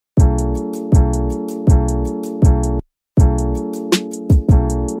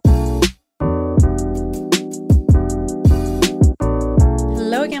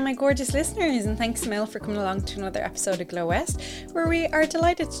again, my gorgeous listeners, and thanks, Mel, for coming along to another episode of Glow West, where we are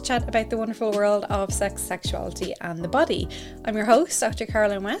delighted to chat about the wonderful world of sex, sexuality, and the body. I'm your host, Dr.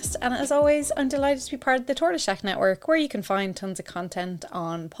 Caroline West, and as always, I'm delighted to be part of the Tortoise Shack Network, where you can find tons of content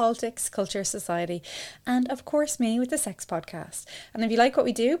on politics, culture, society, and of course me with the Sex Podcast. And if you like what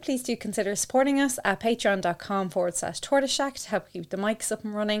we do, please do consider supporting us at patreon.com/Tortoise Shack to help keep the mics up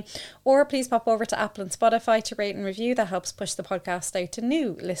and running, or please pop over to Apple and Spotify to rate and review. That helps push the podcast out to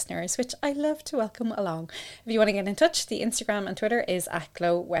new listeners, which I love to welcome along. If you want to get in touch, the Instagram and Twitter is at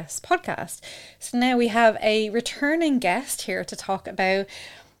Glow West Podcast. So now we have a returning guest here to talk about,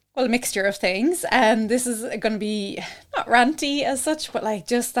 well, a mixture of things. And this is going to be not ranty as such, but like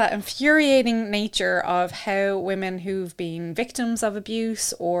just that infuriating nature of how women who've been victims of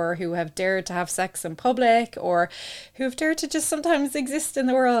abuse, or who have dared to have sex in public, or who've dared to just sometimes exist in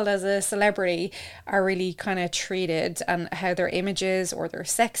the world as a celebrity, are really kind of treated, and how their images or their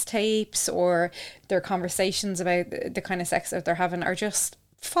sex tapes or their conversations about the kind of sex that they're having are just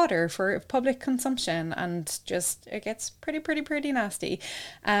fodder for public consumption, and just it gets pretty nasty.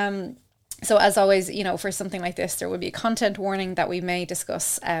 So as always, you know, for something like this, there will be a content warning that we may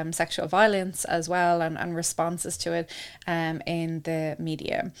discuss sexual violence as well, and responses to it in the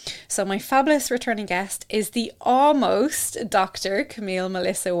media. So my fabulous returning guest is the almost Dr. Camille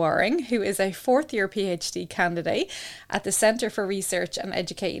Melissa Waring, who is a fourth year PhD candidate at the Centre for Research and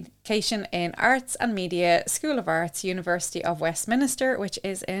Education in Arts and Media, School of Arts, University of Westminster, which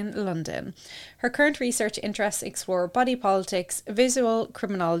is in London. Her current research interests explore body politics, visual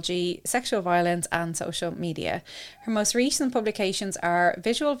criminology, sexual violence, and social media. Her most recent publications are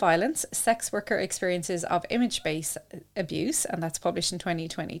Visual Violence, Sex Worker Experiences of Image-Based Abuse, and that's published in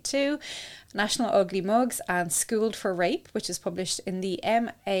 2022, National Ugly Mugs, and Schooled for Rape, which is published in the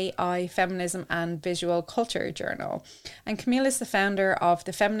MAI Feminism and Visual Culture Journal. And Camille is the founder of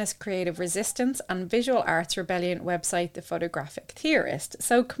the Feminist Creative Resistance and Visual Arts Rebellion website, The Photographic Theorist.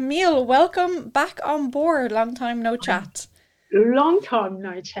 So Camille, welcome back on board. Long time no chat. Long time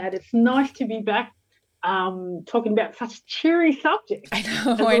no chat. It's nice to be back talking about such cheery subjects. I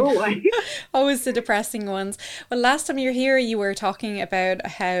know. Always the depressing ones. Well, last time you were here, you were talking about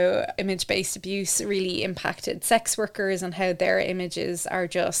how image-based abuse really impacted sex workers, and how their images are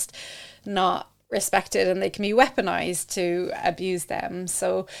just not respected, and they can be weaponized to abuse them.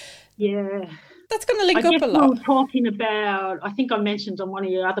 So yeah, that's going to link up a lot. We were talking about, I think I mentioned on one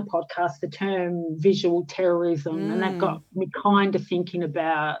of your other podcasts, the term visual terrorism, and that got me kind of thinking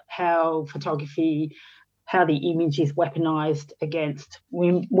about how photography, how the image is weaponized against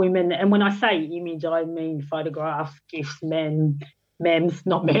women. And when I say image, I mean photographs, GIFs, memes,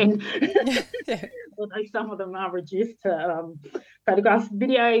 not men. Yeah. Although some of them are reduced to photographs,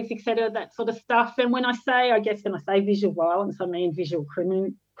 videos, etc., that sort of stuff. And when I say visual violence, I mean visual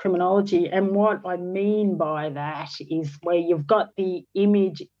criminology. And what I mean by that is where you've got the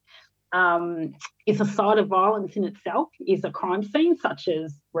image is a site of violence in itself, is a crime scene, such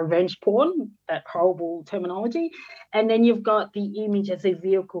as revenge porn, that horrible terminology. And then you've got the image as a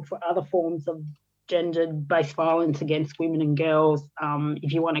vehicle for other forms of gender-based violence against women and girls.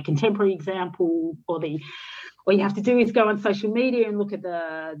 If you want a contemporary example, all you have to do is go on social media and look at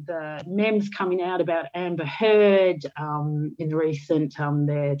the memes coming out about Amber Heard in the recent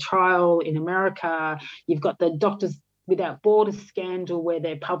their trial in America. You've got the Doctors Without Borders scandal, where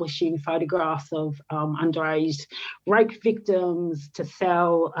they're publishing photographs of underage rape victims to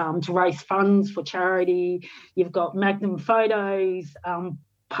sell, to raise funds for charity. You've got Magnum Photos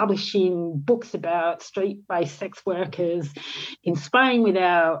publishing books about street-based sex workers in Spain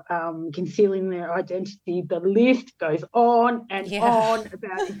without concealing their identity. The list goes on and on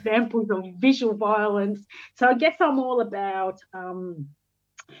about examples of visual violence. So I guess I'm all about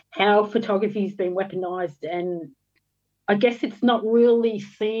how photography has been weaponized, and I guess it's not really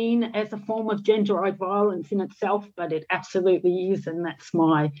seen as a form of genderized violence in itself, but it absolutely is, and that's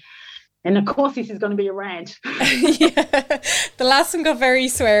my... And of course, this is going to be a rant. Yeah. The last one got very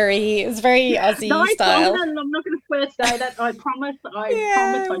sweary. It was very Aussie style. I'm not going to swear today. That I promise. I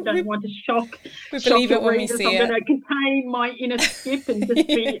don't want to shock. We believe it when we see it. I'm going to contain my inner skip and just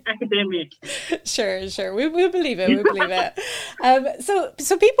be academic. Sure. We'll believe it.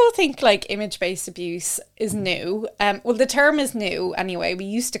 So people think like image-based abuse is new. Well, the term is new anyway. We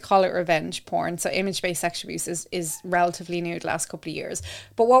used to call it revenge porn. So image-based sexual abuse is relatively new the last couple of years.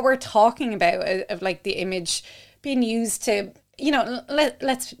 But what we're talking about of like the image being used to, you know,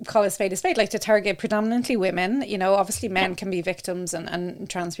 let's call a spade, like to target predominantly women. You know, obviously men can be victims, and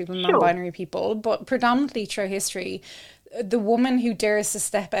trans people, non-binary people, but predominantly through history, the woman who dares to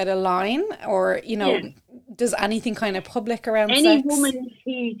step out of line, or, you know, Does anything kind of public around Any sex? woman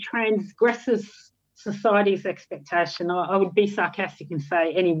who transgresses society's expectation, I would be sarcastic and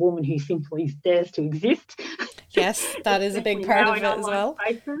say any woman who simply dares to exist. Yes, that is a big part of it as well.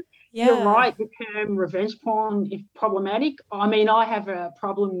 Yeah. You're right, the term revenge porn is problematic. I mean, I have a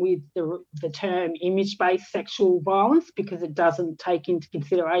problem with the term image-based sexual violence because it doesn't take into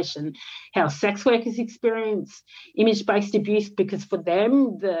consideration how sex workers experience image-based abuse, because for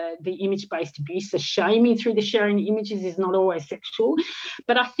them, the image-based abuse, the shaming through the sharing images is not always sexual.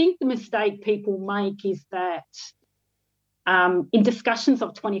 But I think the mistake people make is that in discussions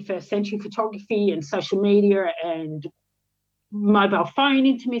of 21st century photography and social media and mobile phone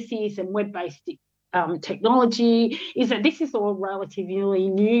intimacies and web-based technology, is that this is all relatively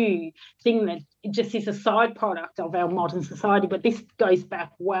new thing that just is a side product of our modern society, but this goes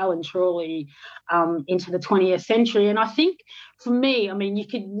back well and truly into the 20th century. And I think for me, I mean, you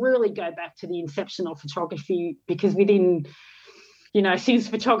could really go back to the inception of photography, because within, you know, since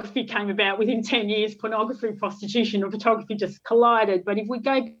photography came about, within 10 years, pornography, prostitution and photography just collided. But if we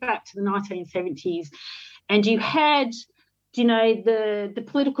go back to the 1970s, and you had, you know, the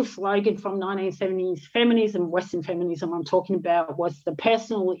political slogan from 1970s feminism, Western feminism I'm talking about, was the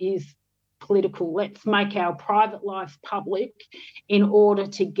personal is political. Let's make our private lives public in order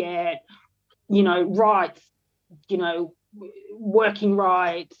to get, you know, rights, you know, working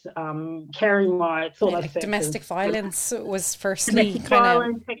rights, caring rights, all like those domestic violence was firstly domestic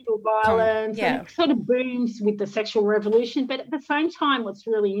violence, sexual violence, yeah. and it sort of booms with the sexual revolution. But at the same time, what's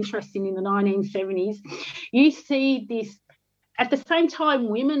really interesting in the 1970s, you see this. At the same time,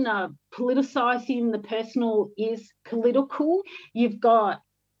 women are politicising, the personal is political. You've got,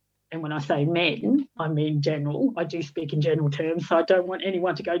 and when I say men, I mean general. I do speak in general terms, so I don't want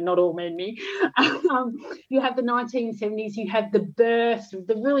anyone to go, not all men me. You have the 1970s, you have the birth,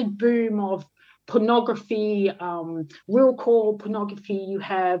 the really boom of pornography, real core pornography. You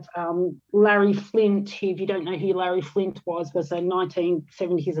have Larry Flynt, who, if you don't know who Larry Flynt was a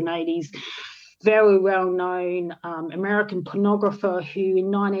 1970s and 80s very well-known American pornographer who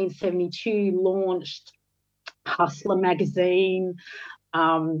in 1972 launched Hustler magazine.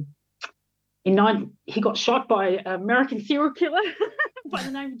 He got shot by an American serial killer by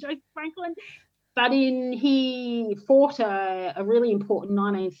the name of Joseph Franklin, but he fought a really important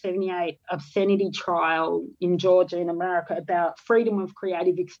 1978 obscenity trial in Georgia in America about freedom of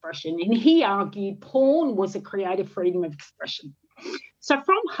creative expression, and he argued porn was a creative freedom of expression. So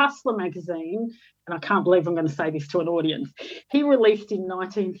from Hustler magazine, and I can't believe I'm going to say this to an audience, he released in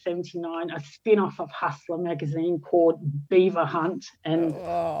 1979 a spin-off of Hustler magazine called Beaver Hunt. And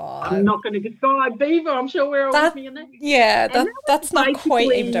I'm not going to describe Beaver. I'm sure we're all with me in that. Yeah, that's not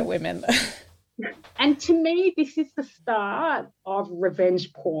quite aimed at women. And to me, this is the start of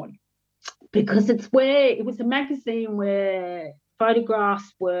revenge porn, because it was a magazine where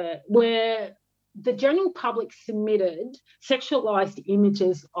photographs where the general public submitted sexualized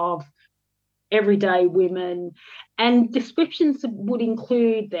images of everyday women, and descriptions would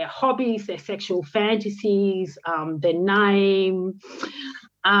include their hobbies, their sexual fantasies, their name.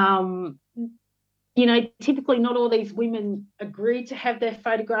 You know, typically not all these women agreed to have their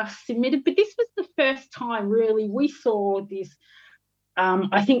photographs submitted, but this was the first time really we saw this,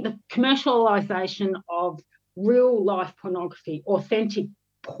 I think, the commercialisation of real life pornography, authentic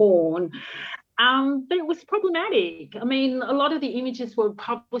porn. But it was problematic. I mean, a lot of the images were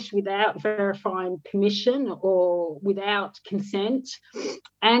published without verifying permission or without consent.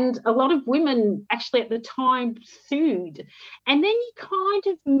 And a lot of women actually at the time sued. And then you kind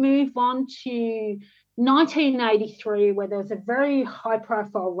of move on to 1983, where there was a very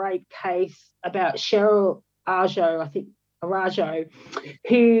high-profile rape case about Cheryl Arajo,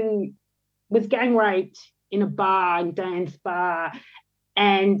 who was gang raped in a bar, in Dan's bar,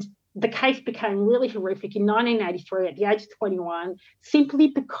 and the case became really horrific in 1983 at the age of 21, simply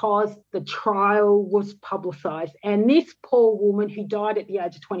because the trial was publicised. And this poor woman who died at the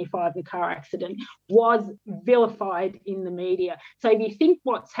age of 25 in a car accident was vilified in the media. So if you think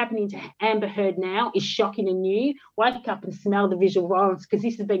what's happening to Amber Heard now is shocking and new, wake up and smell the visual violence, because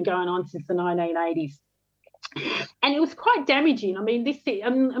this has been going on since the 1980s. And it was quite damaging. I mean,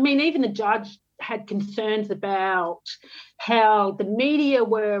 even the judge had concerns about how the media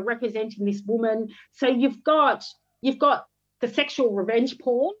were representing this woman. So you've got the sexual revenge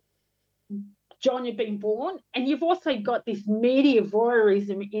porn, genre being born, and you've also got this media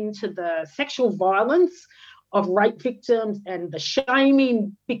voyeurism into the sexual violence of rape victims and the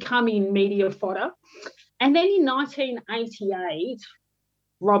shaming becoming media fodder. And then in 1988,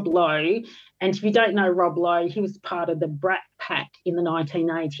 Rob Lowe, and if you don't know Rob Lowe, he was part of the Brat pack in the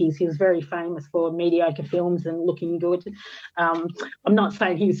 1980s. He was very famous for mediocre films and looking good. I'm not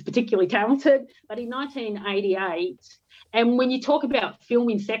saying he was particularly talented, but in 1988, and when you talk about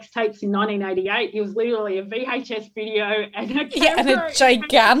filming sex tapes in 1988, it was literally a VHS video and a camera. Yeah, and a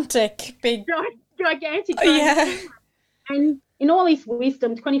gigantic, gigantic. Yeah. And in all his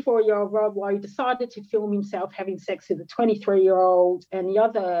wisdom, 24-year-old Rob Lowe decided to film himself having sex with a 23-year-old, and the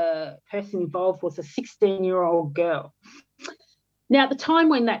other person involved was a 16-year-old girl. Now, at the time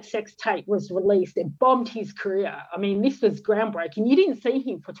when that sex tape was released, it bombed his career. I mean, this was groundbreaking. You didn't see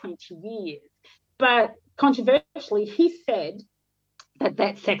him for 20 years. But controversially, he said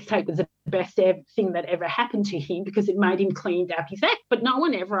that sex tape was the best thing that ever happened to him because it made him clean up his act. But no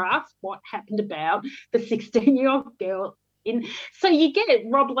one ever asked what happened about the 16-year-old girl. So you get it,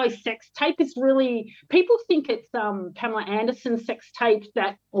 Rob Lowe's sex tape is really, people think it's Pamela Anderson's sex tape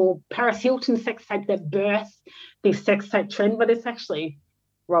or Paris Hilton's sex tape that birthed this sex tape trend, but it's actually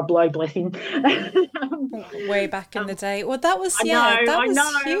Rob Lowe, bless him. Way back in the day. Well, that was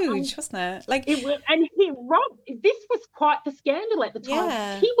huge, wasn't it? Like Rob, this was quite the scandal at the time.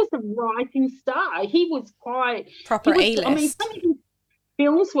 Yeah. He was a rising star. He was quite proper A-list. I mean, some of his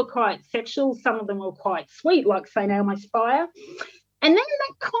films were quite sexual. Some of them were quite sweet, like St. Elmo's Fire. And then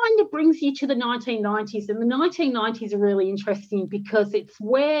that kind of brings you to the 1990s. And the 1990s are really interesting because it's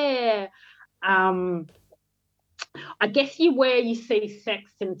where I guess where you see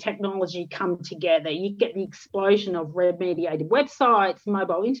sex and technology come together. You get the explosion of web-mediated websites,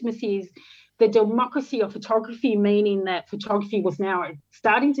 mobile intimacies, the democracy of photography, meaning that photography was now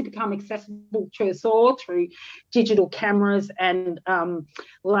starting to become accessible to us all through digital cameras and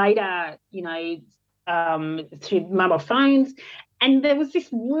later, through mobile phones. And there was this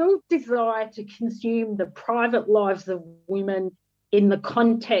real desire to consume the private lives of women in the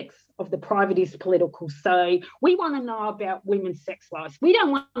context of the private is political. So we want to know about women's sex lives. We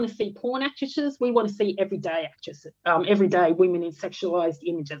don't want to see porn actresses. We want to see everyday actresses, everyday women in sexualized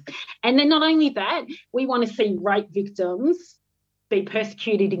images. And then not only that, we want to see rape victims be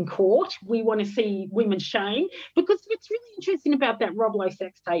persecuted in court. We want to see women shamed, because what's really interesting about that Rob Lowe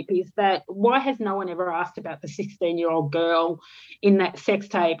sex tape is that why has no one ever asked about the 16-year-old girl in that sex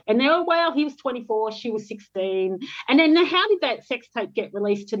tape? And they were, well, he was 24, she was 16. And then how did that sex tape get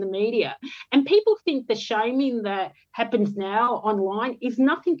released to the media? And people think the shaming that happens now online is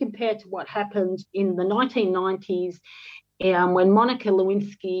nothing compared to what happened in the 1990s when Monica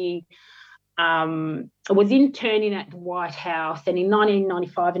Lewinsky was interning at the White House, and in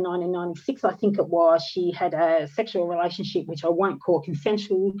 1995 and 1996, I think it was, she had a sexual relationship, which I won't call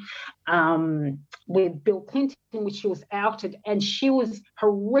consensual, with Bill Clinton, which she was outed, and she was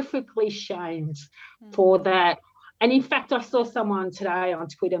horrifically shamed for that. And in fact, I saw someone today on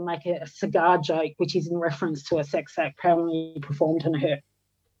Twitter make a cigar joke, which is in reference to a sex act apparently performed on her.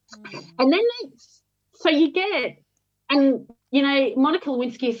 And then, so you get it. And, Monica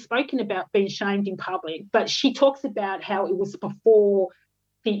Lewinsky has spoken about being shamed in public, but she talks about how it was before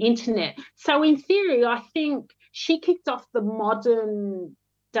the internet. So in theory, I think she kicked off the modern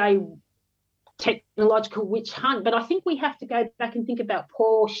day technological witch hunt. But I think we have to go back and think about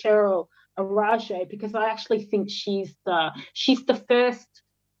Paul Cheryl Arajo, because I actually think she's the first,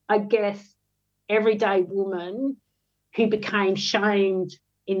 I guess, everyday woman who became shamed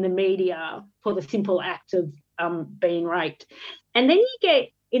in the media for the simple act of being raped. And then you get,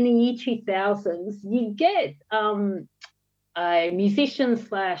 in the year 2000s, you get a musician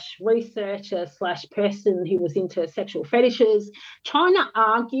 / researcher / person who was into sexual fetishes trying to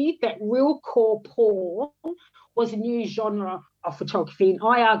argue that real core porn was a new genre of photography. And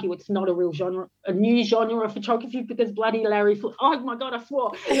I argue it's not a new genre of photography, because bloody Larry Flint, oh my God, I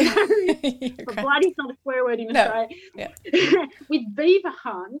swore. But bloody's not a swear word in Australia. Yeah. With Beaver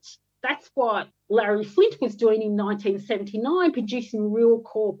Hunt, that's what Larry Flint was doing in 1979, producing real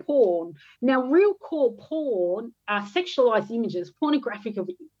core porn. Now, real core porn are sexualized images, pornographic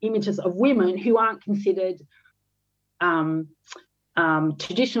images of women who aren't considered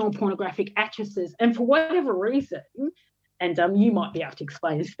traditional pornographic actresses. And for whatever reason, and you might be able to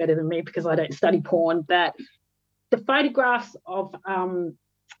explain this better than me because I don't study porn, that the photographs of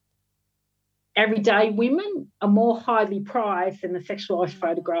everyday women are more highly prized than the sexualized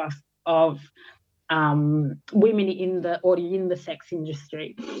photographs of women in the sex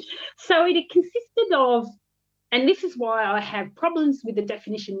industry. So it consisted of, and this is why I have problems with the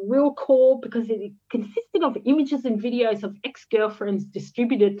definition real core, because it consisted of images and videos of ex-girlfriends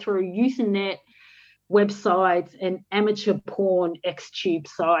distributed through Usenet websites and amateur porn Xtube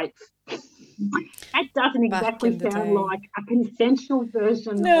sites. That doesn't exactly sound like a consensual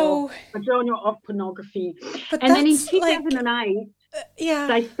version of a genre of pornography. But and then in 2008, yeah,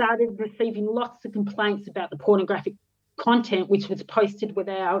 they started receiving lots of complaints about the pornographic content which was posted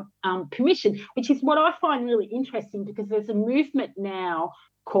without permission, which is what I find really interesting, because there's a movement now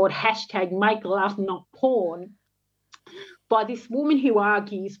called #MakeLoveNotPorn by this woman who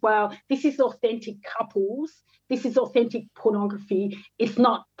argues, well, this is authentic couples, this is authentic pornography, it's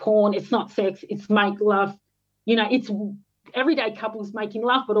not porn, it's not sex, it's make love, it's everyday couples making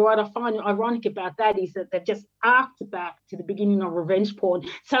love. But what I find ironic about that is that they've just arced back to the beginning of revenge porn.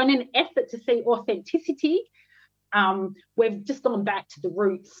 So in an effort to see authenticity, we've just gone back to the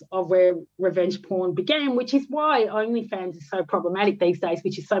roots of where revenge porn began, which is why OnlyFans is so problematic these days,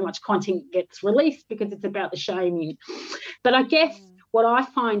 which is so much content gets released, because it's about the shaming. But I guess what I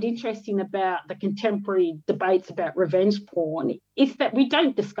find interesting about the contemporary debates about revenge porn is that we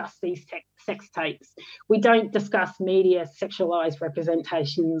don't discuss these sex tapes. We don't discuss media sexualized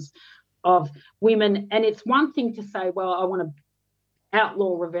representations of women. And it's one thing to say, well, I want to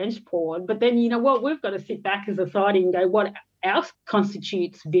outlaw revenge porn, but then we've got to sit back as a society and go, what else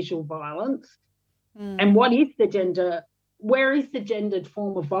constitutes visual violence, and what is where is the gendered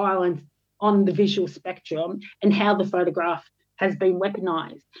form of violence on the visual spectrum, and how the photograph has been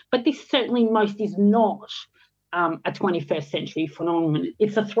weaponized. But this certainly most is not a 21st century phenomenon.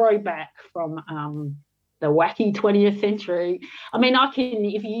 It's a throwback from the wacky 20th century. I mean,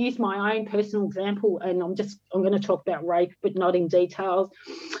 if you use my own personal example, and I'm going to talk about rape, but not in details.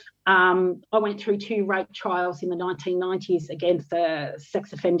 I went through 2 rape trials in the 1990s against a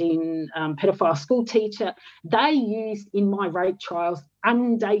sex offending pedophile school teacher. They used in my rape trials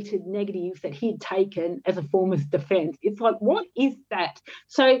undated negatives that he'd taken as a form of defence. It's like, what is that?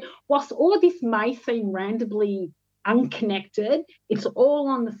 So whilst all of this may seem randomly unconnected, it's all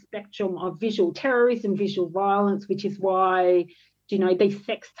on the spectrum of visual terrorism, visual violence, which is why these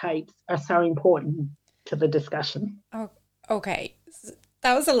sex tapes are so important to the discussion. Oh, okay,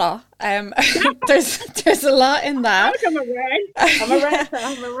 that was a lot. There's a lot in that. I'm a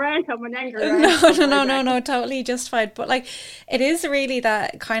rant. I'm an angry rant. No, totally justified. But it is really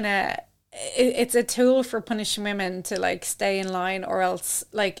that kind of, it's a tool for punishing women to stay in line, or else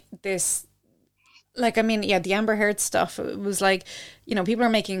this. The Amber Heard stuff, it was people are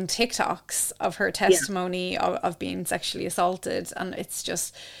making TikToks of her testimony of being sexually assaulted, and it's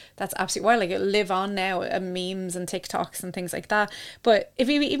just, that's absolutely wild. It live on now, memes and TikToks and things like that. But if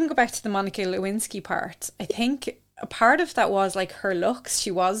you even go back to the Monica Lewinsky part, I think a part of that was her looks.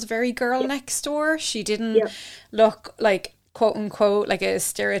 She was very girl next door. She didn't look quote unquote a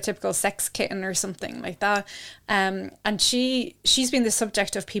stereotypical sex kitten or something like that, and she's been the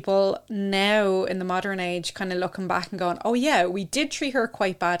subject of people now in the modern age kind of looking back and going, oh yeah, we did treat her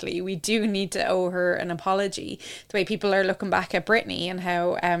quite badly, we do need to owe her an apology. The way people are looking back at Britney and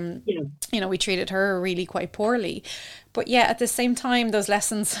how we treated her really quite poorly. But yeah, at the same time, those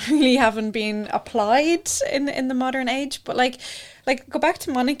lessons really haven't been applied in the modern age. But go back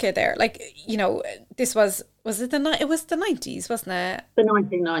to Monica there. This was it it was the 90s, wasn't it? The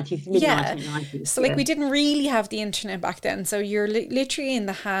 1990s, mid-1990s. So we didn't really have the internet back then. So you're literally in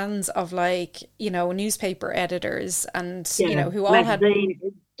the hands of newspaper editors and who all had.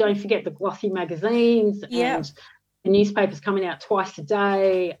 Don't forget the glossy magazines. And the newspapers coming out twice a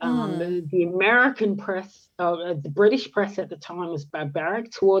day. The American press, the British press at the time, was barbaric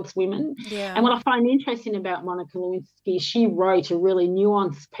towards women. Yeah. And what I find interesting about Monica Lewinsky, she wrote a really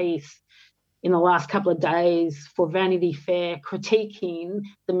nuanced piece in the last couple of days for Vanity Fair, critiquing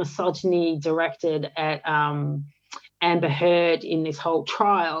the misogyny directed at Amber Heard in this whole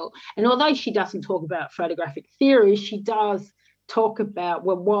trial. And although she doesn't talk about photographic theory, she does talk about,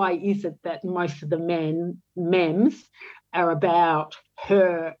 well, why is it that most of the memes are about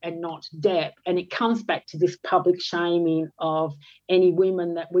her and not Depp? And it comes back to this public shaming of any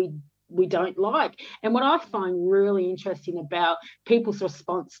women that we don't like. And what I find really interesting about people's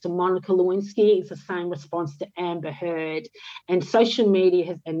response to Monica Lewinsky is the same response to Amber Heard. And social media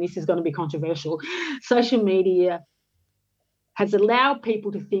has, and this is going to be controversial, social media has allowed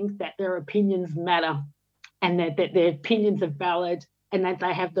people to think that their opinions matter, and that their opinions are valid, and that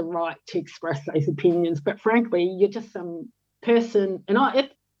they have the right to express those opinions. But frankly, you're just some person, and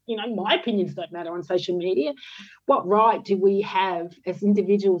my opinions don't matter on social media. What right do we have as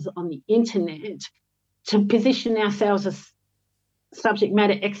individuals on the internet to position ourselves as subject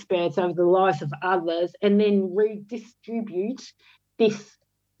matter experts over the lives of others and then redistribute this?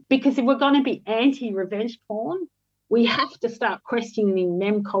 Because if we're going to be anti-revenge porn, we have to start questioning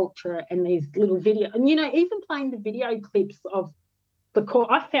meme culture and these little video, and even playing the video clips of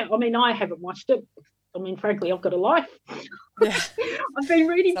I haven't watched it. I mean, frankly, I've got a life. Yeah. I've been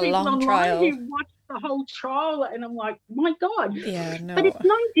reading people online trial. who watched the whole trial, and I'm like, my God. Yeah, no. But it's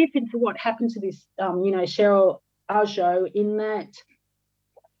no different to what happened to this, Cheryl Arjo, in that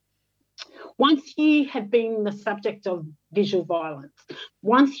once you have been the subject of visual violence,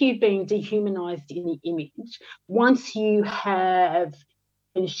 once you've been dehumanised in the image, once you have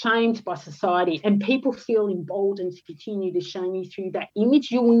been shamed by society and people feel emboldened to continue to shame you through that image,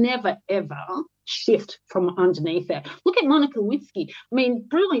 you'll never, ever shift from underneath that. Look at Monica Lewinsky. I mean,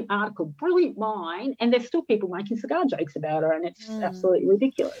 brilliant article, brilliant mind, and there's still people making cigar jokes about her, and it's absolutely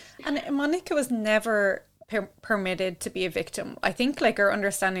ridiculous. And Monica was never permitted to be a victim. I think like our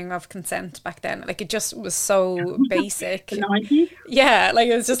understanding of consent back then, like it just was so basic. The 90s? Yeah, like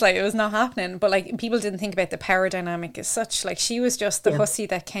it was just like it was not happening. But like people didn't think about the power dynamic as such. Like she was just the hussy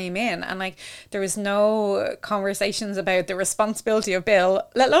that came in, and like there was no conversations about the responsibility of Bill,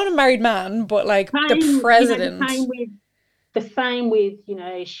 let alone a married man, but like the president. The same with,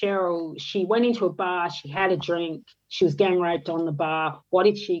 Cheryl. She went into a bar, she had a drink, she was gang raped on the bar. What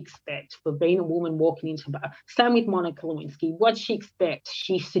did she expect for being a woman walking into a bar? Same with Monica Lewinsky. What did she expect?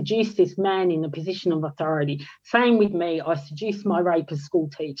 She seduced this man in a position of authority. Same with me. I seduced my rapist school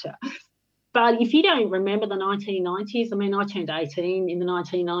teacher. But if you don't remember the 1990s, I mean, I turned 18 in the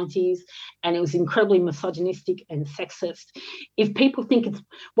 1990s, and it was incredibly misogynistic and sexist. If people think it's,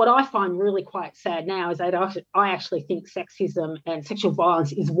 what I find really quite sad now is that I actually think sexism and sexual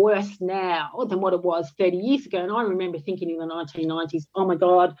violence is worse now than what it was 30 years ago. And I remember thinking in the 1990s, oh my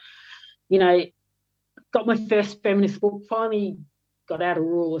God, got my first feminist book, finally got out of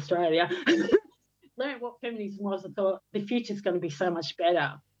rural Australia, learned what feminism was, and thought the future's going to be so much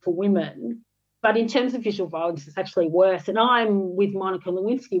better for women. But in terms of visual violence, it's actually worse. And I'm with Monica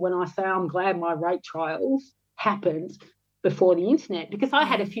Lewinsky when I say I'm glad my rape trials happened before the internet, because I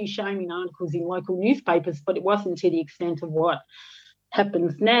had a few shaming articles in local newspapers, but it wasn't to the extent of what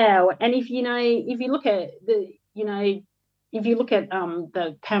happens now. And if you look at the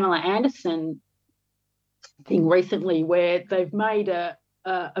Pamela Anderson thing recently, where they've made a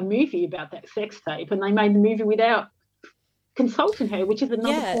movie about that sex tape, and they made the movie without consulting her, which is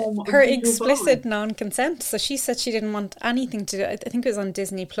another form of her explicit non-consent. So she said she didn't want anything to do. I think it was on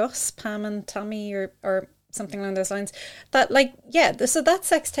Disney Plus, Pam and Tommy or something along those lines. That so that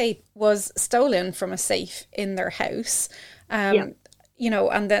sex tape was stolen from a safe in their house. And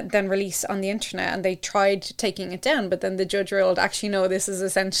then released on the internet, and they tried taking it down, but then the judge ruled, actually, no, this is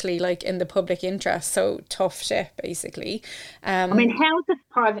essentially like in the public interest, so tough shit, basically. I mean, how is this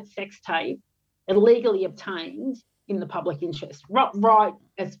private sex tape illegally obtained in the public interest? Right,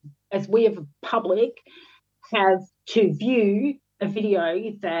 as we as a public have to view a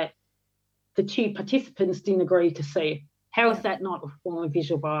video that the two participants didn't agree to see. How is that not a form of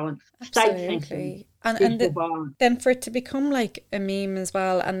visual violence? Absolutely. And then for it to become like a meme as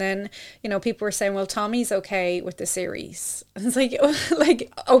well, and then people were saying, well, Tommy's okay with the series. And it's like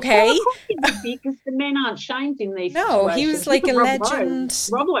okay. Well, of course he would be, because the men aren't shamed in these situations. He was like a legend.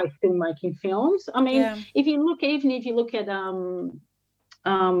 Rob Lowe's still making films. I mean, if you look at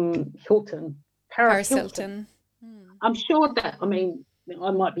Paris Hilton. I'm sure that,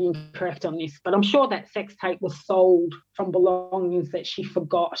 I might be incorrect on this, but I'm sure that sex tape was sold from belongings that she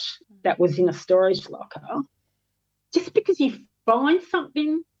forgot that was in a storage locker. Just because you find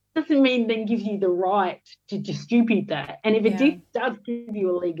something doesn't mean then gives you the right to distribute that. And if it does give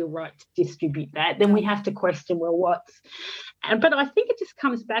you a legal right to distribute that, then we have to question, well, but I think it just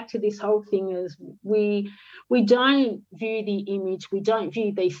comes back to this whole thing is we don't view the image, we don't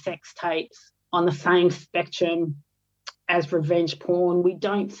view these sex tapes on the same spectrum as revenge porn. We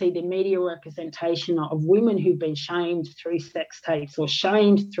don't see the media representation of women who've been shamed through sex tapes, or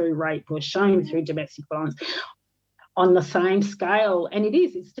shamed through rape, or shamed through domestic violence on the same scale. And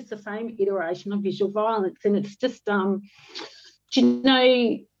it's just the same iteration of visual violence. And it's just,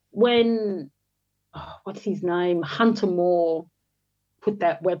 when, what's his name, Hunter Moore put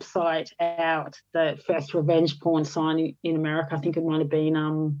that website out, the first revenge porn sign in America, I think it might have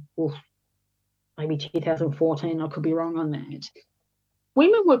been, maybe 2014, I could be wrong on that.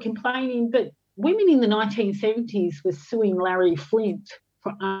 Women were complaining, but women in the 1970s were suing Larry Flint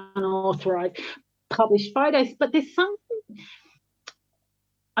for unauthorized published photos. But there's something,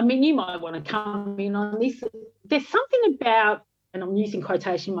 you might want to come in on this. There's something about, and I'm using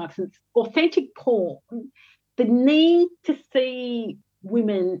quotation marks, authentic porn, the need to see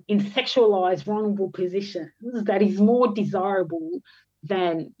women in sexualized, vulnerable positions that is more desirable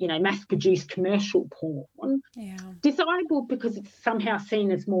than, mass-produced commercial porn. Yeah. Desirable because it's somehow seen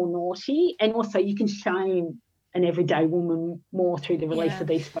as more naughty, and also you can shame an everyday woman more through the release of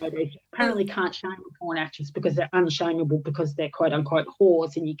these photos. You apparently can't shame a porn actress because they're unshameable, because they're quote unquote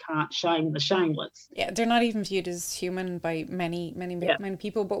whores, and you can't shame the shameless. Yeah, they're not even viewed as human by many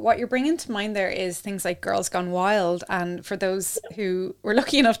people. But what you're bringing to mind there is things like Girls Gone Wild. And for those who were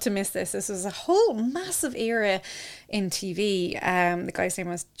lucky enough to miss this was a whole massive era in TV. The guy's name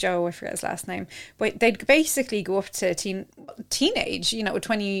was Joe, I forget his last name. But they'd basically go up to teenage,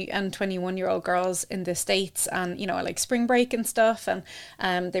 20 and 21-year-old girls in the States, and like spring break and stuff,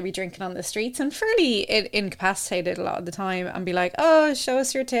 and they'd be drinking on the streets and fairly incapacitated a lot of the time, and be like, oh, show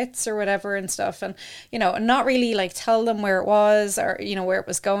us your tits or whatever and stuff, and not really like tell them where it was or where it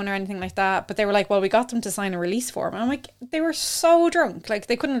was going or anything like that. But they were like, well, we got them to sign a release form, and I'm like, they were so drunk, like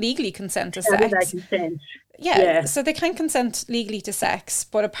they couldn't legally consent to sex. Yeah, so they can consent legally to sex,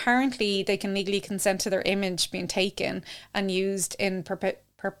 but apparently they can legally consent to their image being taken and used in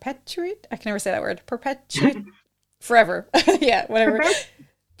perpetuate. I can never say that word. Perpetuate forever. Yeah, whatever.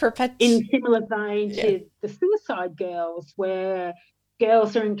 In similar vein to the Suicide Girls, where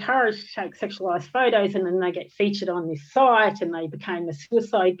girls are encouraged to take sexualized photos and then they get featured on this site and they became a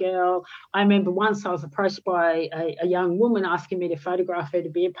suicide girl. I remember once I was approached by a young woman asking me to photograph her to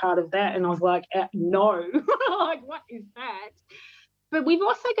be a part of that, and I was like, no, like, what is that? But we've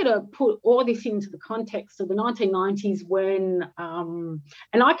also got to put all this into the context of the 1990s when, and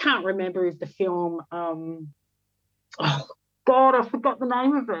I can't remember if the film, oh God, I forgot the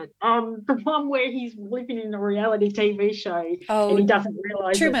name of it. The one where he's living in a reality TV show and he doesn't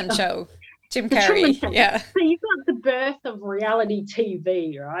realise Truman Show. Jim Carrey. Yeah. So you've got the birth of reality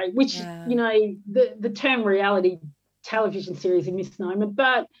TV, right? Which, the term reality television series is a misnomer,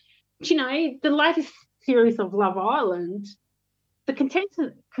 but, the latest series of Love Island, the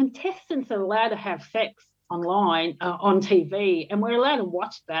contestants are allowed to have sex online on TV, and we're allowed to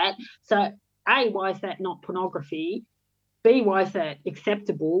watch that. So, A, why is that not pornography? B, why is that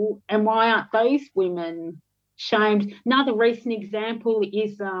acceptable? And why aren't those women shamed? Another recent example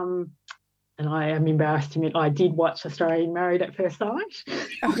is, and I am embarrassed to admit, I did watch Australian Married at First Sight.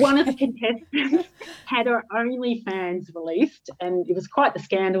 Okay. One of the contestants had her OnlyFans released, and it was quite the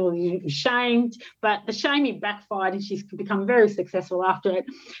scandal. She was shamed, but the shaming backfired and she's become very successful after it.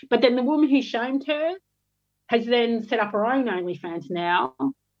 But then the woman who shamed her has then set up her own OnlyFans now,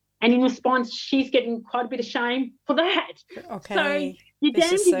 and in response, she's getting quite a bit of shame for that. Okay. So you're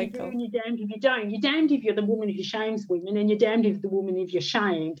damned if you do and you're damned if you don't. You're damned if you're the woman who shames women, and you're damned if the woman if you're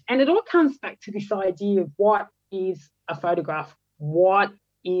shamed. And it all comes back to this idea of what is a photograph, what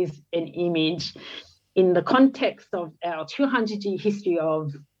is an image. In the context of our 200-year history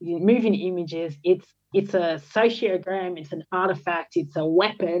of moving images, it's a sociogram, it's an artifact, it's a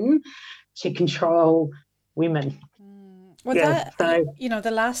weapon to control women. Well,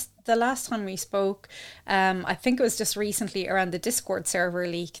 the last time we spoke, I think it was just recently around the Discord server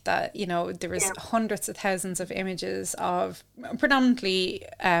leak that, there was hundreds of thousands of images of predominantly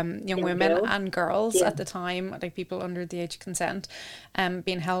young women and girls at the time, like people under the age of consent,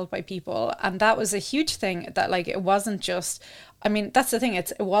 being held by people. And that was a huge thing that, like, it wasn't just, I mean, that's the thing.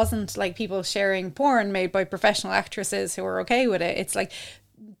 It wasn't like people sharing porn made by professional actresses who were okay with it. It's like,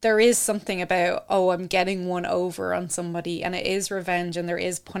 there is something about, I'm getting one over on somebody, and it is revenge, and there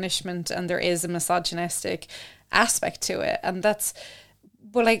is punishment, and there is a misogynistic aspect to it. And that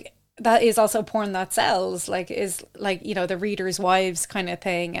is also porn that sells, the readers' wives kind of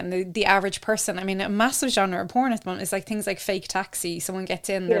thing. And the average person, I mean, a massive genre of porn at the moment is like things like Fake Taxi. Someone gets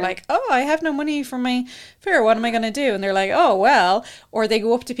in, they're like, I have no money for my fare, what am I going to do? And they're like, oh, well. Or they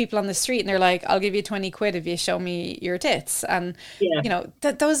go up to people on the street and they're like, I'll give you 20 quid if you show me your tits. And,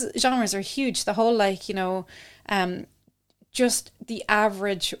 those genres are huge. The whole, just the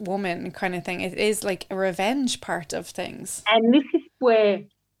average woman kind of thing. It is like a revenge part of things. And this is where,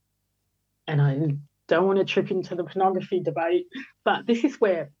 and I don't want to trip into the pornography debate, but this is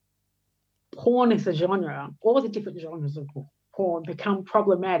where porn as a genre, all the different genres of porn become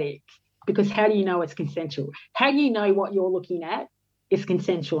problematic, because how do you know it's consensual? How do you know what you're looking at is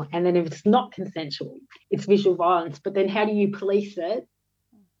consensual? And then if it's not consensual, it's visual violence. But then how do you police it,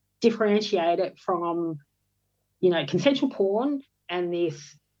 differentiate it from, consensual porn and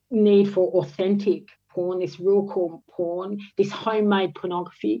this need for authentic porn, this real porn, this homemade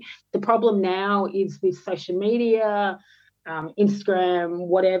pornography? The problem now is with social media, Instagram,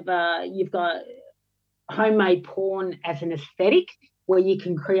 whatever, you've got homemade porn as an aesthetic where you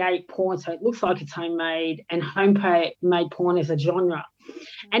can create porn so it looks like it's homemade, and homemade porn as a genre.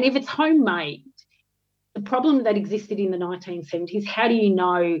 And if it's homemade, the problem that existed in the 1970s, how do you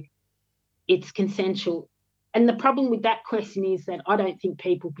know it's consensual? And the problem with that question is that I don't think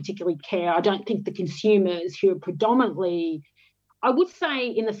people particularly care. I don't think the consumers, who are predominantly, I would say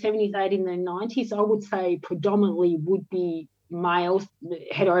in the 70s, 80s and 90s, I would say predominantly would be males,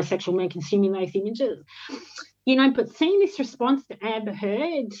 heterosexual men consuming those images. But seeing this response to Amber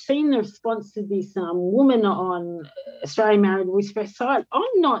Heard, seeing the response to this woman on Australian Married at First Sight, I'm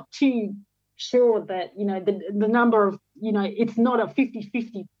not too sure that, the number of, it's not a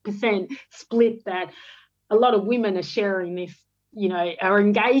 50-50% split that a lot of women are sharing this, are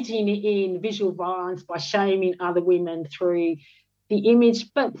engaging in visual violence by shaming other women through the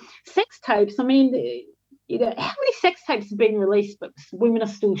image. But sex tapes, I mean, how many sex tapes have been released, but women are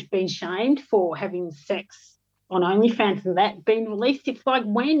still being shamed for having sex on OnlyFans and that being released? It's like,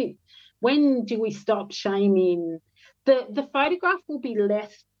 when do we stop shaming? The photograph will be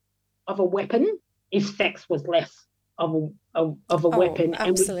less of a weapon if sex was less of a weapon.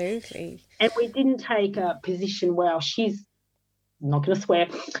 Absolutely. And we didn't take a position, well, she's, I'm not going to swear,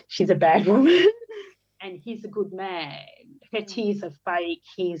 she's a bad woman and he's a good man. Her tears are fake.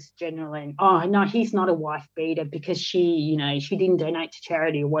 He's generally, oh, no, he's not a wife beater because she didn't donate to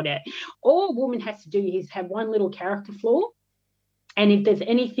charity or whatever. All a woman has to do is have one little character flaw. And if there's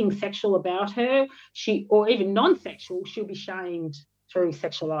anything sexual about her, or even non-sexual, she'll be shamed through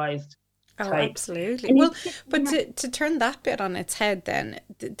sexualized. Oh, absolutely. Well, but to turn that bit on its head then,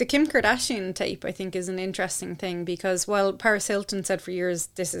 the Kim Kardashian tape, I think, is an interesting thing because, while Paris Hilton said for years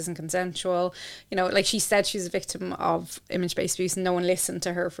this isn't consensual, like she said she's a victim of image-based abuse and no one listened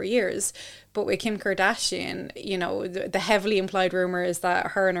to her for years. But with Kim Kardashian, the heavily implied rumour is that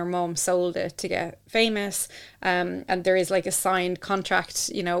her and her mum sold it to get famous. And there is like a signed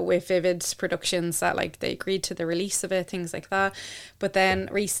contract, with Vivid Productions that like they agreed to the release of it, things like that. But then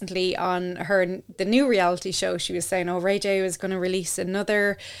recently on the new reality show, she was saying, Ray J was going to release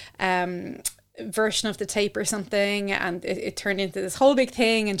another version of the tape or something, and it turned into this whole big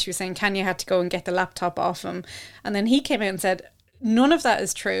thing. And she was saying Kanye had to go and get the laptop off him. And then he came out and said, none of that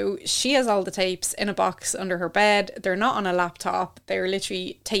is true. She has all the tapes in a box under her bed. They're not on a laptop. They're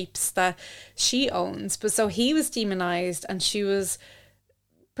literally tapes that she owns. But so he was demonized and she was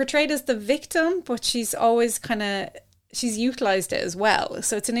portrayed as the victim, but she's always she's utilized it as well.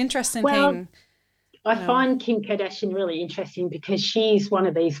 So it's an interesting thing. I find Kim Kardashian really interesting because she's one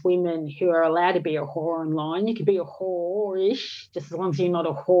of these women who are allowed to be a whore online. You can be a whore-ish just as long as you're not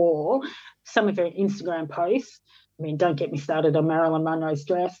a whore. Some of her Instagram posts, I mean, don't get me started on Marilyn Monroe's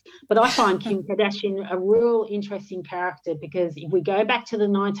dress, but I find Kim Kardashian a real interesting character because if we go back to the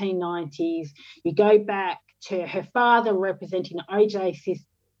 1990s, you go back to her father representing O.J.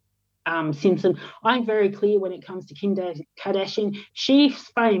 Simpson. I'm very clear when it comes to Kim Kardashian. She's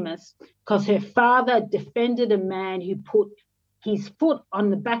famous because her father defended a man who put his foot on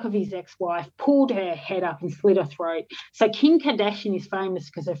the back of his ex-wife, pulled her head up and slit her throat. So Kim Kardashian is famous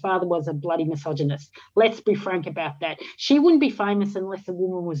because her father was a bloody misogynist. Let's be frank about that. She wouldn't be famous unless a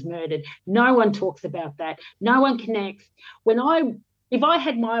woman was murdered. No one talks about that. No one connects. If I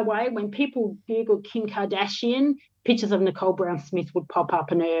had my way, when people Google Kim Kardashian, pictures of Nicole Brown Smith would pop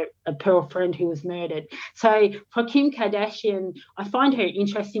up and a Pearl friend who was murdered. So for Kim Kardashian, I find her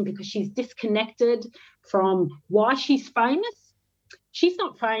interesting because she's disconnected from why she's famous. She's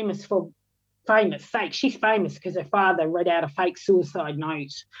not famous for famous sake. She's famous because her father read out a fake suicide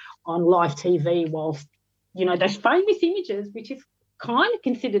note on live TV whilst, those famous images, which is kind of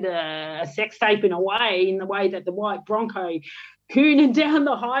considered a sex tape in the way that the white Bronco hooning down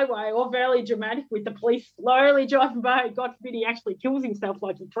the highway, all very dramatic with the police slowly driving by. God forbid he actually kills himself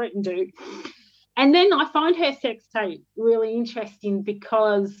like he threatened to. And then I find her sex tape really interesting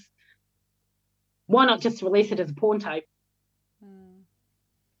because why not just release it as a porn tape?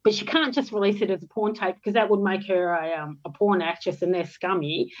 But she can't just release it as a porn tape because that would make her a porn actress and they're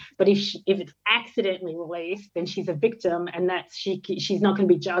scummy. But if it's accidentally released, then she's a victim and she's not going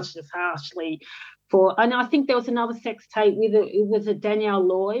to be judged as harshly for. And I think there was another sex tape with it was a Danielle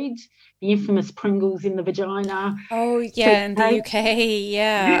Lloyd, the infamous Pringles in the vagina. Oh yeah, in the UK,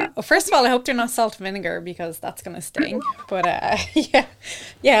 yeah. Well, first of all, I hope they're not salt and vinegar because that's going to sting. But yeah.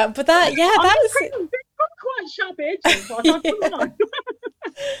 But that was quite sharp edges. I thought, come on.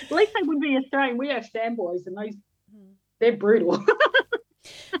 At least they wouldn't be Australian. We have Sandboys and they're brutal.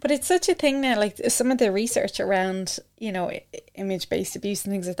 But it's such a thing now, like some of the research around, image-based abuse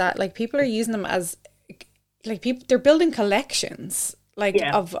and things like that, like people are using them as, like they're building collections like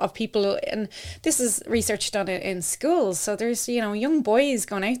of people, and this is research done in schools. So there's, you know, young boys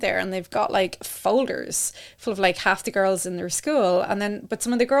going out there and they've got like folders full of like half the girls in their school, and then but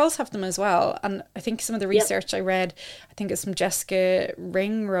some of the girls have them as well. And I think some of the research I read, I think it's from Jessica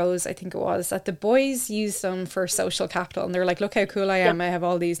Ringrose, I think it was, that the boys use them for social capital, and they're like, look how cool I am, I have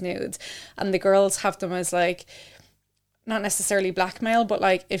all these nudes. And the girls have them as like, not necessarily blackmail, but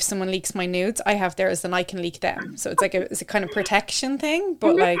like if someone leaks my nudes, I have theirs, then I can leak them. So it's like it's a kind of protection thing. But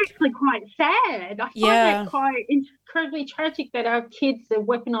and like, that's actually quite sad. I find that quite incredibly tragic that our kids are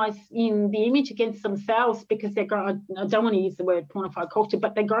weaponized in the image against themselves because they're growing. I don't want to use the word pornified culture,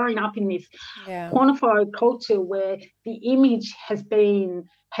 but they're growing up in this pornified culture where the image has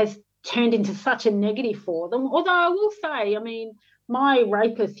turned into such a negative for them. Although I will say, I mean, my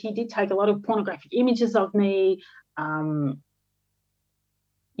rapist, he did take a lot of pornographic images of me. You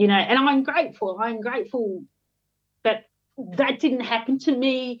know, and I'm grateful that didn't happen to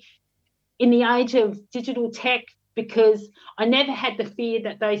me in the age of digital tech, because I never had the fear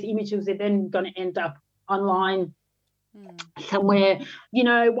that those images are then going to end up online somewhere. You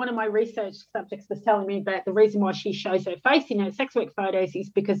know, one of my research subjects was telling me that the reason why she shows her face in her sex work photos is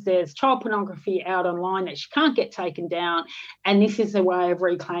because there's child pornography out online that she can't get taken down, and this is a way of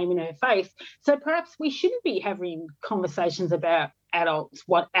reclaiming her face. So perhaps we shouldn't be having conversations about adults,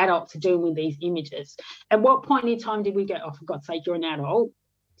 what adults are doing with these images. At what point in time did we go, oh, for God's sake, you're an adult,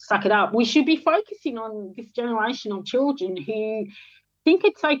 suck it up? We should be focusing on this generation of children who think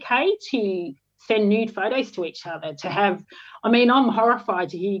it's okay to send nude photos to each other, to have, I mean, I'm horrified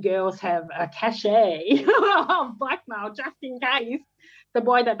to hear girls have a cachet of blackmail just in case the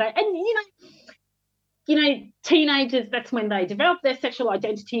boy that they, and you know, teenagers, that's when they develop their sexual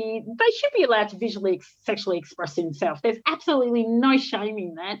identity. They should be allowed to visually, sexually express themselves. There's absolutely no shame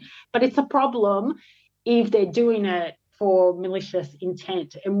in that, but it's a problem if they're doing it for malicious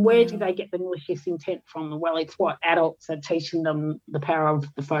intent. And where do they get the malicious intent from? Well, it's what adults are teaching them, the power of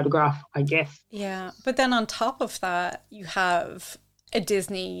the photograph, I guess. Yeah, but then on top of that, you have a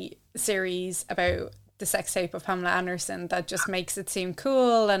Disney series about the sex tape of Pamela Anderson that just makes it seem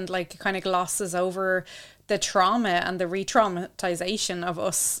cool and like kind of glosses over the trauma and the re-traumatization of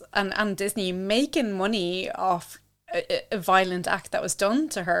us and Disney making money off a violent act that was done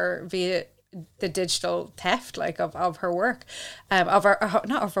to her via the digital theft, like of her work, of her,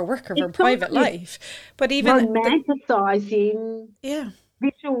 not of her work, of her private life, but even romanticizing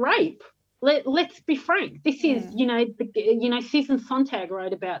visual rape. Let's be frank. This is, Susan Sontag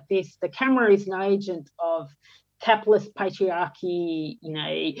wrote about this. The camera is an agent of capitalist patriarchy.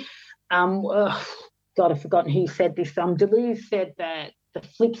 God, I've forgotten who said this. Deleuze said that the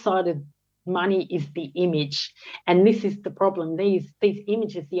flip side of money is the image, and this is the problem. These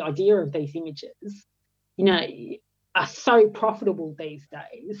images, the idea of these images, are so profitable these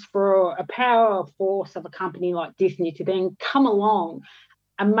days for a power force of a company like Disney to then come along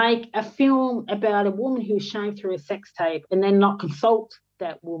and make a film about a woman who was shamed through a sex tape and then not consult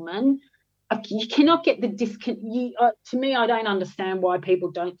that woman. You cannot get the disconnect. To me, I don't understand why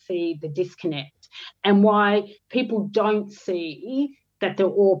people don't see the disconnect and why people don't see that they're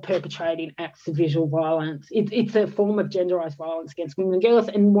all perpetrating acts of visual violence. It's a form of genderised violence against women and girls,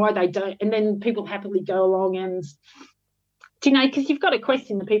 and why they don't. And then people happily go along and, because you've got to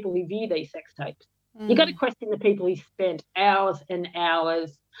question the people who view these sex tapes. You've got to question the people who spent hours and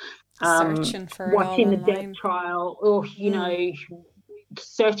hours searching for watching the death trial, or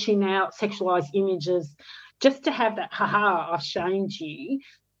searching out sexualized images just to have that, I've shamed you.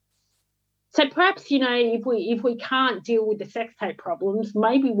 So perhaps, if we can't deal with the sex tape problems,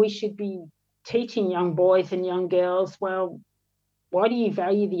 maybe we should be teaching young boys and young girls, well, why do you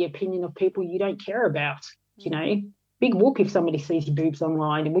value the opinion of people you don't care about? Big whoop if somebody sees your boobs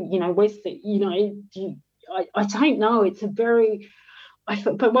online. Where's the, I don't know. It's a very, I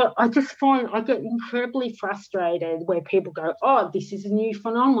just find I get incredibly frustrated where people go, oh, this is a new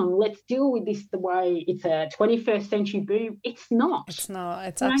phenomenon. Let's deal with this the way it's a 21st century boom. It's not. It's not.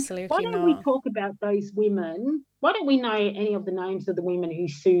 It's absolutely not. Why don't we talk about those women? Why don't we know any of the names of the women who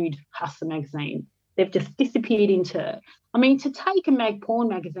sued Hustler magazine? They've just disappeared into, to take a porn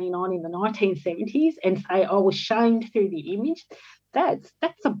magazine on in the 1970s and say, I was shamed through the image, that's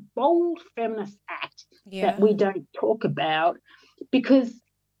a bold feminist act that we don't talk about, because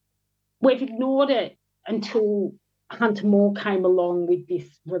we've ignored it until Hunter Moore came along with this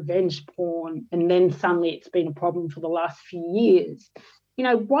revenge porn, and then suddenly it's been a problem for the last few years.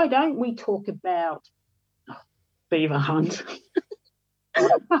 Why don't we talk about Beaver Hunt?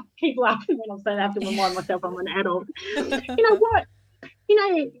 I keep laughing when I say that. I have to remind myself I'm an adult. What?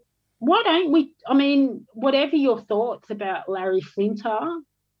 why don't we, I mean, whatever your thoughts about Larry Flinter,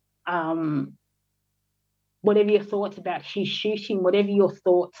 whatever your thoughts about his shooting, whatever your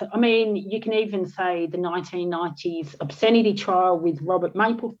thoughts, I mean, you can even say the 1990s obscenity trial with Robert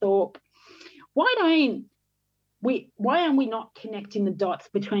Mapplethorpe. Why aren't we not connecting the dots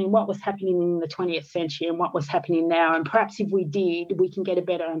between what was happening in the 20th century and what was happening now? And perhaps if we did, we can get a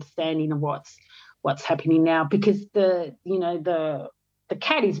better understanding of what's happening now, because the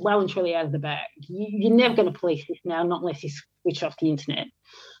cat is well and truly out of the bag. You're never going to police this now, not unless you switch off the internet,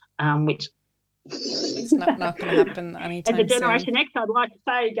 which it's not going to happen anytime soon. As a Generation X, I'd like to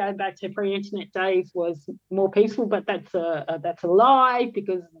say going back to pre-internet days was more peaceful, but that's a lie,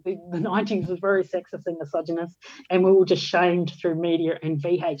 because the 90s was very sexist and misogynist, and we were just shamed through media and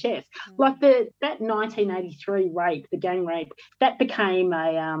VHS. Like that 1983 rape, the gang rape, that became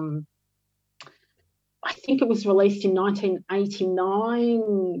a I think it was released in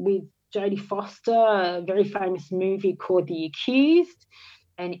 1989 with Jodie Foster, a very famous movie called The Accused.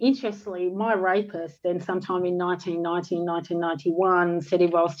 And interestingly, my rapist then sometime in 1990, 1991 said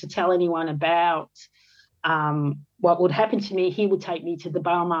if I was to tell anyone about what would happen to me, he would take me to the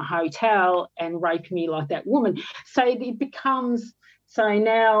Balmain Hotel and rape me like that woman. So it becomes, so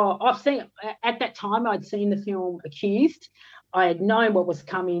now at that time I'd seen the film Accused. I had known what was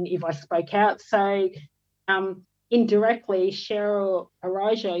coming if I spoke out. So indirectly, Cheryl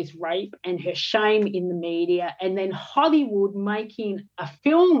Arajo's rape and her shame in the media, and then Hollywood making a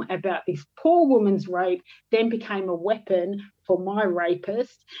film about this poor woman's rape, then became a weapon for my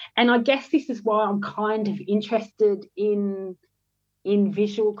rapist. And I guess this is why I'm kind of interested in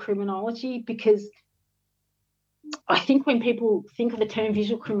visual criminology, because I think when people think of the term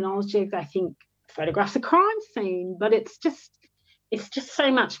visual criminology, they think photographs a crime scene, but it's just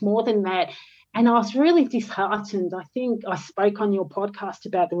so much more than that. And I was really disheartened. I think I spoke on your podcast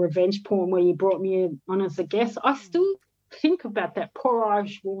about the revenge porn where you brought me on as a guest. I still think about that poor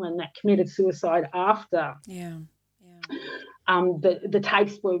Irish woman that committed suicide after. Yeah. The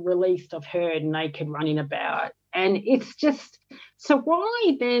tapes were released of her naked running about. And it's just, so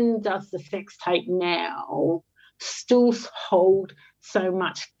why then does the sex tape now still hold so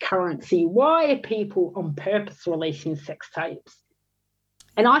much currency? Why are people on purpose releasing sex tapes?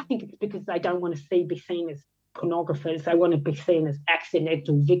 And I think it's because they don't want to be seen as pornographers. They want to be seen as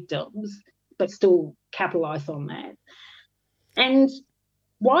accidental victims, but still capitalise on that. And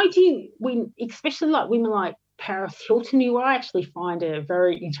why especially like women like Paris Hilton, who I actually find a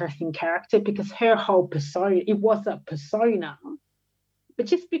very interesting character, because her whole persona, it was a persona, but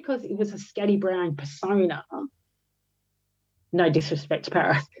just because it was a scatty brown persona, no disrespect to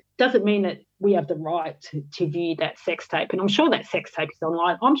Paris, doesn't mean that we have the right to view that sex tape. And I'm sure that sex tape is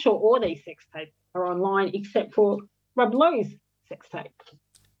online. I'm sure all these sex tapes are online except for Rob Lowe's sex tape.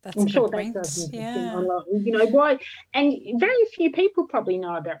 That's I'm sure point. That doesn't online. You know why? And very few people probably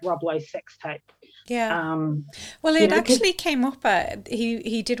know about Rob Lowe's sex tape. Yeah. Well, it actually came up at,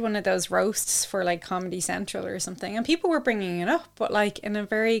 he did one of those roasts for like Comedy Central or something, and people were bringing it up, but like in a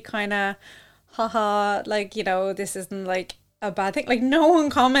very kind of haha, like, you know, this isn't like a bad thing. Like, no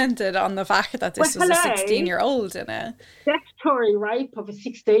one commented on the fact that this was a 16-year-old in it. Statutory rape of a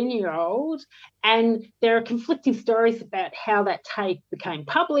 16-year-old, and there are conflicting stories about how that tape became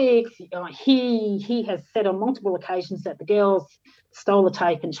public. He has said on multiple occasions that the girls stole the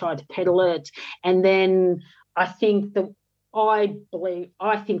tape and tried to peddle it, and then I think the way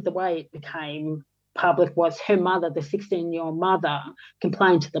it became public was her mother, the 16-year-old mother,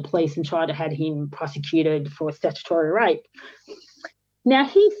 complained to the police and tried to have him prosecuted for statutory rape. Now,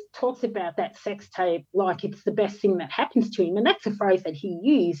 he talks about that sex tape like it's the best thing that happens to him, and that's a phrase that he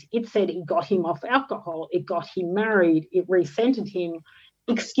used. It said it got him off alcohol, it got him married, it recentered him.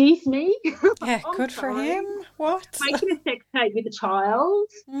 Excuse me? Yeah, good for him. What? Making a sex tape with a child.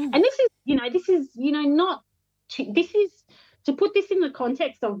 And this is to put this in the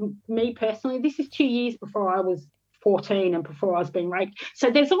context of me personally, this is 2 years before I was 14 and before I was being raped. So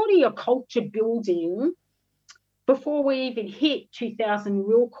there's already a culture building before we even hit 2000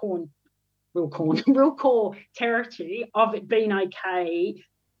 real core territory of it being okay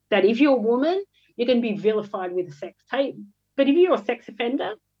that if you're a woman, you're going to be vilified with a sex tape. But if you're a sex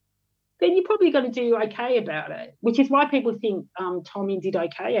offender, then you're probably going to do okay about it, which is why people think Tommy did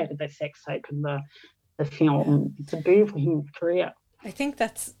okay out of the sex tape and the film. It's a boom for his career. I think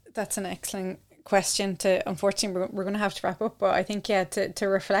that's an excellent question to, unfortunately, we're going to have to wrap up, but I think, to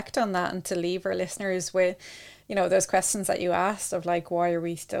reflect on that and to leave our listeners with, you know, those questions that you asked of like, why are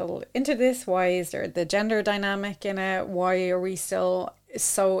we still into this? Why is there the gender dynamic in it? Why are we still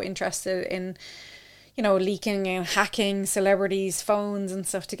so interested in, leaking and hacking celebrities' phones and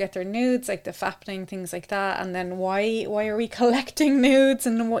stuff to get their nudes, like the fappening, things like that. And then why are we collecting nudes,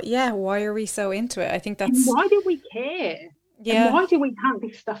 and why are we so into it? I think that's... And why do we care? Yeah. And why do we hunt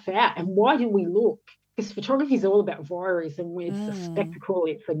this stuff out? And why do we look? Because photography is all about voyeurism. It's a spectacle.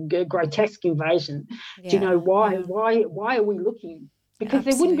 It's a grotesque invasion. Yeah. Do you know why? Yeah. Why are we looking? Because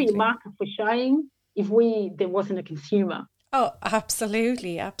There wouldn't be a market for shame if there wasn't a consumer. Oh,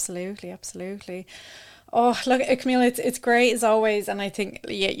 absolutely. Oh, look, Camille, it's great as always, and I think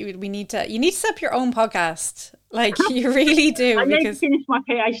you need to set up your own podcast. Like, you really do. I need to finish my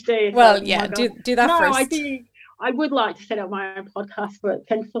PhD. Well, yeah, do that first. I do. I would like to set up my own podcast, but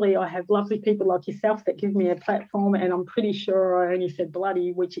thankfully I have lovely people like yourself that give me a platform, and I'm pretty sure I only said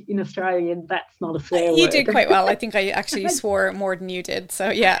bloody, which in Australian, that's not a swear word. You did quite well. I think I actually swore more than you did, so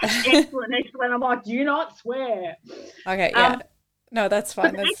yeah. Excellent. I'm like, do not swear. Okay, yeah. No, that's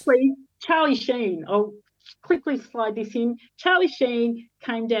fine. But actually, Charlie Sheen, I'll quickly slide this in. Charlie Sheen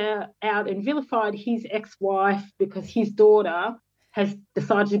came out and vilified his ex-wife because his daughter has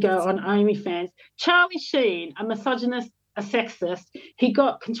decided to go on OnlyFans. Charlie Sheen, a misogynist, a sexist, he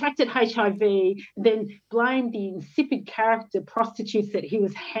contracted HIV, then blamed the insipid character prostitutes that he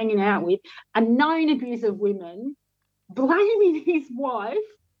was hanging out with, a known abuser of women, blaming his wife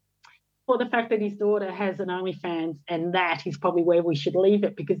for the fact that his daughter has an OnlyFans, and that is probably where we should leave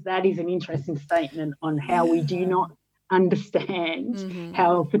it, because that is an interesting statement on how we do not understand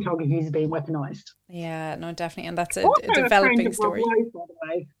how photography is being weaponized. Yeah, no, definitely. And that's a developing story. By the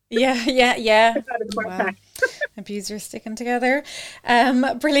way. Yeah. Wow. Abusers sticking together.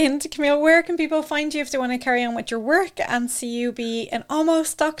 Brilliant. Camille, where can people find you if they want to carry on with your work and see you be an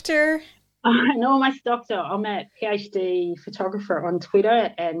almost doctor? An almost doctor. I'm at PhD photographer on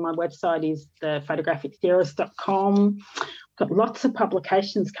Twitter, and my website is thephotographicstheorist.com. I've got lots of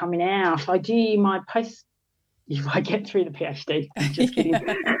publications coming out. I do my post if I get through the PhD. I'm just kidding.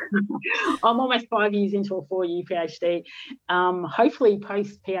 I'm almost 5 years into a 4-year PhD. Hopefully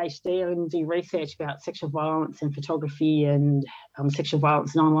post-PhD and do research about sexual violence and photography and sexual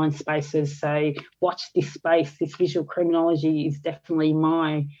violence in online spaces. So watch this space. This visual criminology is definitely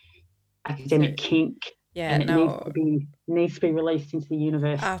my academic kink. Yeah, and it needs to be released into the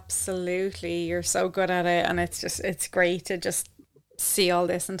universe. Absolutely. You're so good at it, and it's great to just see all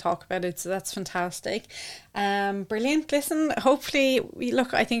this and talk about it, so that's fantastic. Brilliant. Listen, hopefully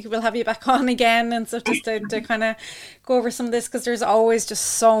I think we'll have you back on again and stuff, just to kind of go over some of this, because there's always just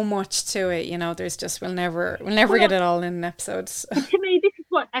so much to it, there's just we'll never get it all in an episode. To me, this is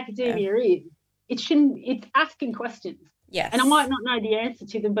what academia is. It's asking questions. Yes. And I might not know the answer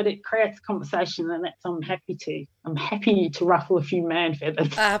to them, but it creates a conversation, and I'm happy to ruffle a few man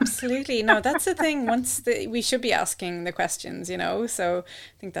feathers. Absolutely. No, that's the thing. We should be asking the questions, so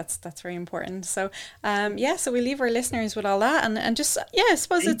I think that's very important. So so we leave our listeners with all that, and just, I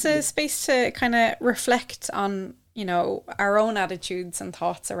suppose it's a space to kind of reflect on our own attitudes and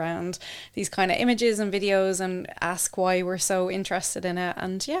thoughts around these kind of images and videos, and ask why we're so interested in it.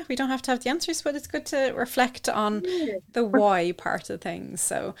 And we don't have to have the answers, but it's good to reflect on the why part of things.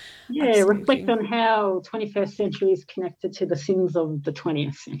 So reflect on how 21st century is connected to the sins of the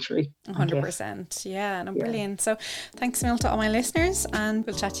 20th century. 100%. Brilliant. So thanks, Camille, to all my listeners, and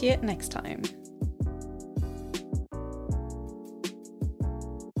we'll chat to you next time.